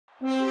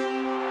I'm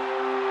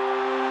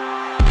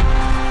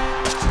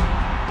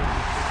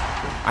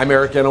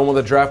Eric Enholm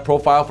with a draft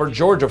profile for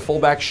Georgia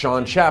fullback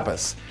Shaun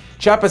Chapas.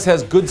 Chapas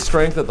has good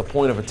strength at the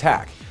point of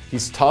attack.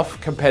 He's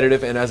tough,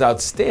 competitive, and has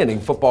outstanding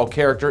football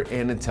character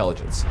and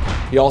intelligence.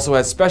 He also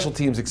has special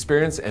teams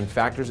experience and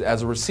factors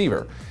as a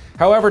receiver.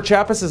 However,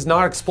 Chapas is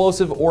not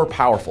explosive or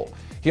powerful.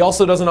 He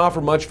also doesn't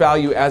offer much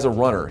value as a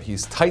runner.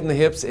 He's tight in the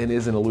hips and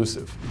isn't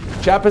elusive.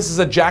 Chapas is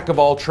a jack of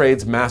all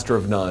trades, master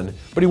of none,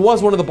 but he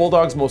was one of the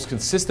Bulldogs' most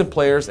consistent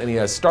players, and he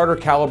has starter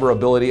caliber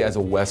ability as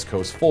a West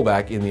Coast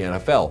fullback in the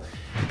NFL.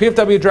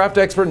 PFW draft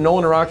expert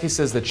Nolan Araki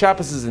says that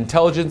Chapas'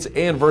 intelligence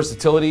and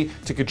versatility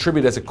to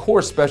contribute as a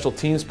core special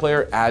teams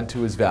player add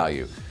to his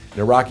value. And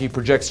Araki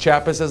projects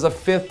Chapas as a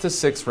 5th to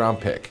 6th round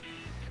pick.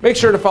 Make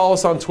sure to follow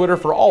us on Twitter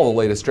for all the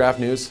latest draft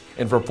news.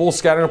 And for full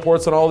scouting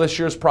reports on all this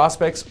year's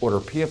prospects, order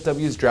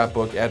PFW's draft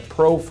book at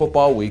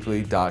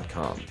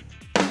ProFootballWeekly.com.